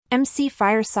MC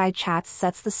Fireside Chats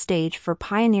sets the stage for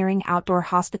pioneering outdoor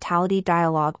hospitality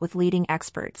dialogue with leading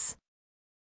experts.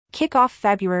 Kick off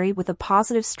February with a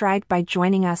positive stride by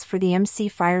joining us for the MC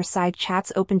Fireside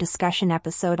Chats open discussion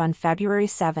episode on February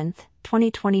 7,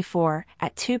 2024,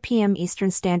 at 2 p.m.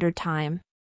 Eastern Standard Time.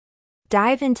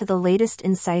 Dive into the latest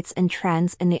insights and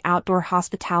trends in the outdoor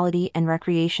hospitality and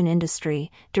recreation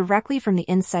industry, directly from the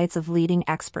insights of leading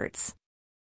experts.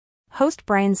 Host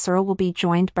Brian Searle will be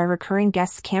joined by recurring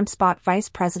guests CampSpot Vice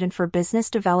President for Business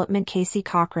Development Casey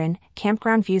Cochran,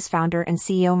 Campground Views founder and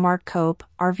CEO Mark Cope,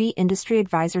 RV Industry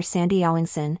Advisor Sandy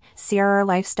Ellingson, CRR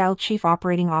Lifestyle Chief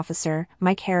Operating Officer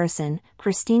Mike Harrison,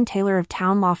 Christine Taylor of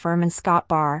Town Law Firm, and Scott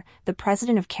Barr, the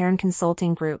President of Cairn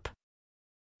Consulting Group.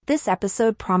 This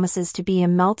episode promises to be a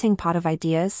melting pot of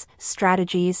ideas,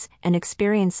 strategies, and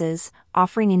experiences,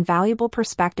 offering invaluable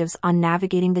perspectives on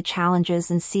navigating the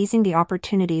challenges and seizing the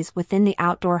opportunities within the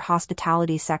outdoor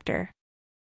hospitality sector.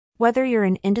 Whether you're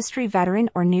an industry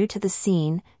veteran or new to the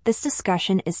scene, this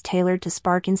discussion is tailored to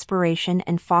spark inspiration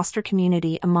and foster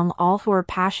community among all who are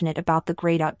passionate about the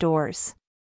great outdoors.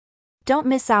 Don't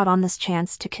miss out on this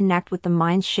chance to connect with the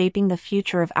minds shaping the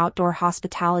future of outdoor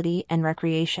hospitality and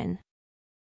recreation.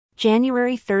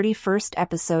 January 31st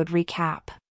episode recap.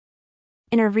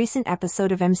 In a recent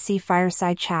episode of MC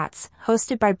Fireside Chats,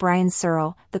 hosted by Brian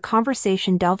Searle, the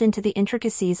conversation delved into the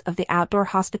intricacies of the outdoor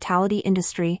hospitality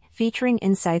industry, featuring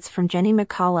insights from Jenny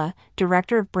McCullough,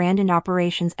 Director of Brand and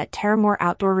Operations at Terramore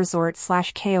Outdoor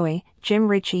Resort/KOA, Jim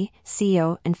Ritchie,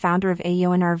 CEO and founder of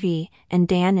AEO&RV, and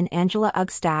Dan and Angela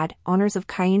Ugstad, owners of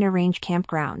Cuyuna Range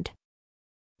Campground.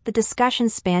 The discussion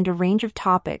spanned a range of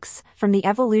topics, from the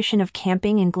evolution of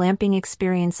camping and glamping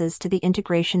experiences to the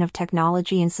integration of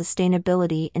technology and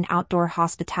sustainability in outdoor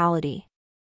hospitality.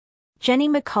 Jenny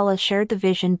McCullough shared the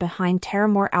vision behind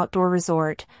Terramore Outdoor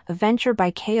Resort, a venture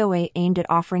by KOA aimed at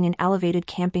offering an elevated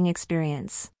camping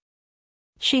experience.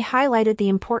 She highlighted the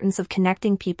importance of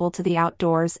connecting people to the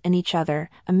outdoors and each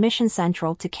other, a mission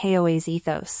central to KOA's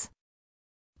ethos.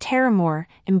 Terramore,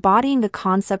 embodying the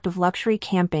concept of luxury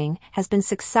camping, has been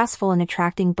successful in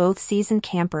attracting both seasoned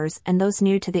campers and those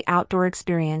new to the outdoor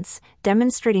experience,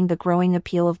 demonstrating the growing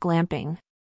appeal of glamping.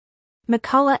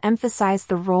 McCullough emphasized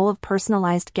the role of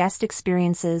personalized guest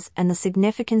experiences and the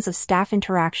significance of staff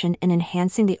interaction in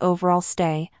enhancing the overall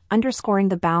stay, underscoring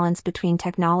the balance between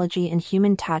technology and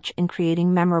human touch in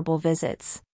creating memorable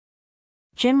visits.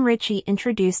 Jim Ritchie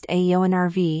introduced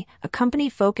AEO&RV, a company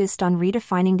focused on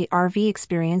redefining the RV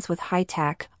experience with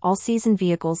high-tech, all-season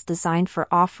vehicles designed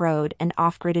for off-road and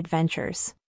off-grid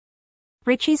adventures.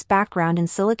 Ritchie's background in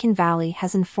Silicon Valley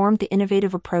has informed the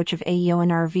innovative approach of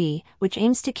AEO&RV, which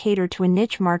aims to cater to a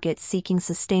niche market seeking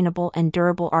sustainable and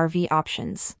durable RV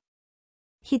options.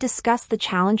 He discussed the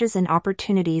challenges and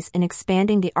opportunities in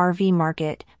expanding the RV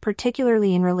market,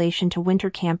 particularly in relation to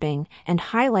winter camping, and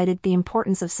highlighted the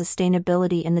importance of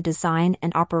sustainability in the design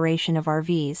and operation of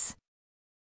RVs.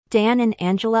 Dan and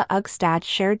Angela Ugstad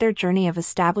shared their journey of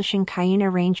establishing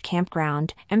Cuyuna Range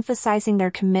Campground, emphasizing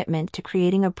their commitment to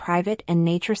creating a private and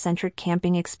nature-centric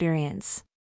camping experience.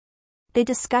 They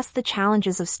discussed the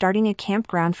challenges of starting a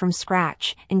campground from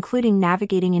scratch, including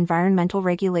navigating environmental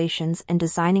regulations and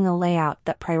designing a layout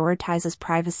that prioritizes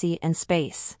privacy and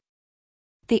space.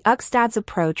 The Ugstad's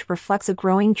approach reflects a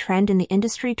growing trend in the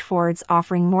industry towards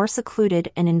offering more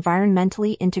secluded and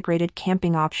environmentally integrated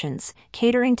camping options,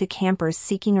 catering to campers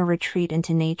seeking a retreat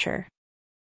into nature.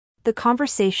 The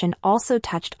conversation also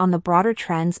touched on the broader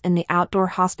trends in the outdoor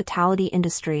hospitality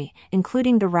industry,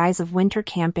 including the rise of winter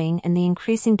camping and the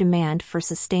increasing demand for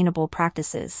sustainable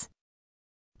practices.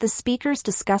 The speakers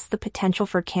discussed the potential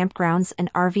for campgrounds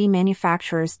and RV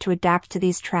manufacturers to adapt to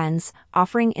these trends,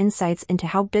 offering insights into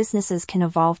how businesses can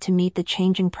evolve to meet the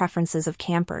changing preferences of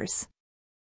campers.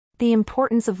 The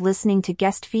importance of listening to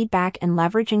guest feedback and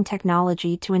leveraging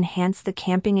technology to enhance the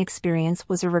camping experience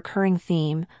was a recurring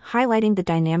theme, highlighting the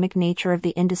dynamic nature of the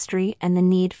industry and the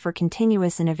need for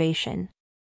continuous innovation.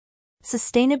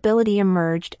 Sustainability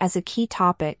emerged as a key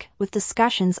topic, with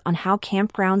discussions on how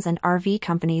campgrounds and RV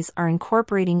companies are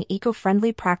incorporating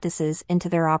eco-friendly practices into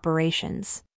their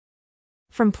operations.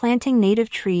 From planting native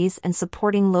trees and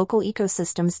supporting local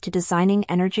ecosystems to designing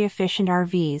energy-efficient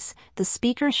RVs, the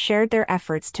speakers shared their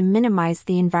efforts to minimize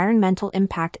the environmental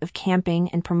impact of camping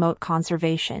and promote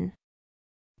conservation.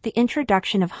 The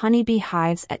introduction of honeybee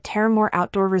hives at Terramore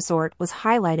Outdoor Resort was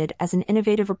highlighted as an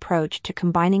innovative approach to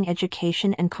combining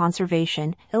education and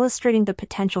conservation, illustrating the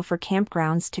potential for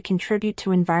campgrounds to contribute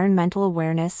to environmental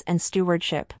awareness and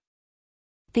stewardship.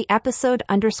 The episode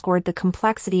underscored the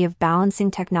complexity of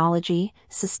balancing technology,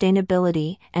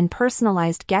 sustainability, and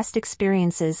personalized guest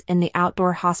experiences in the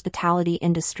outdoor hospitality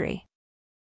industry.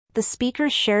 The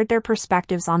speakers shared their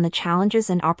perspectives on the challenges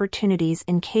and opportunities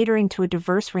in catering to a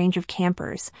diverse range of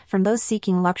campers, from those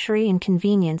seeking luxury and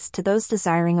convenience to those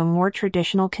desiring a more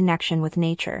traditional connection with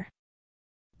nature.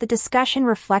 The discussion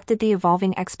reflected the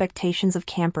evolving expectations of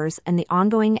campers and the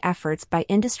ongoing efforts by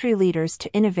industry leaders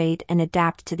to innovate and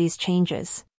adapt to these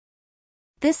changes.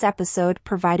 This episode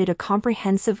provided a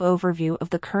comprehensive overview of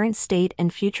the current state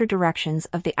and future directions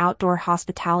of the outdoor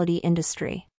hospitality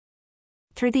industry.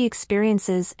 Through the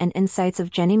experiences and insights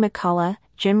of Jenny McCullough,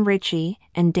 Jim Ritchie,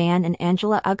 and Dan and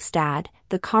Angela Ugstad,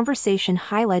 the conversation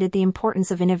highlighted the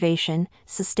importance of innovation,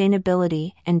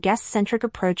 sustainability, and guest-centric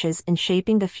approaches in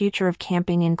shaping the future of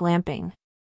camping and glamping.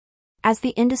 As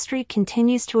the industry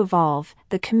continues to evolve,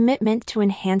 the commitment to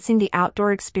enhancing the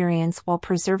outdoor experience while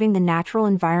preserving the natural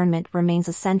environment remains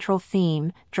a central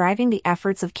theme, driving the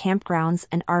efforts of campgrounds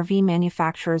and RV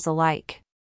manufacturers alike.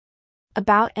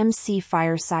 About MC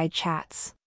Fireside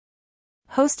Chats.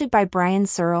 Hosted by Brian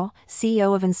Searle,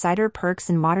 CEO of Insider Perks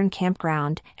and Modern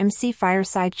Campground, MC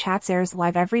Fireside Chats airs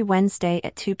live every Wednesday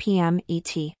at 2 p.m.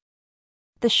 ET.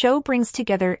 The show brings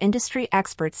together industry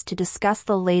experts to discuss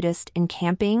the latest in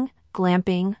camping,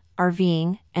 glamping,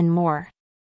 RVing, and more.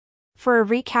 For a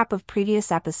recap of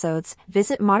previous episodes,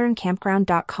 visit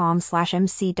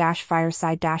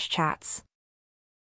moderncampground.com/mc-fireside-chats.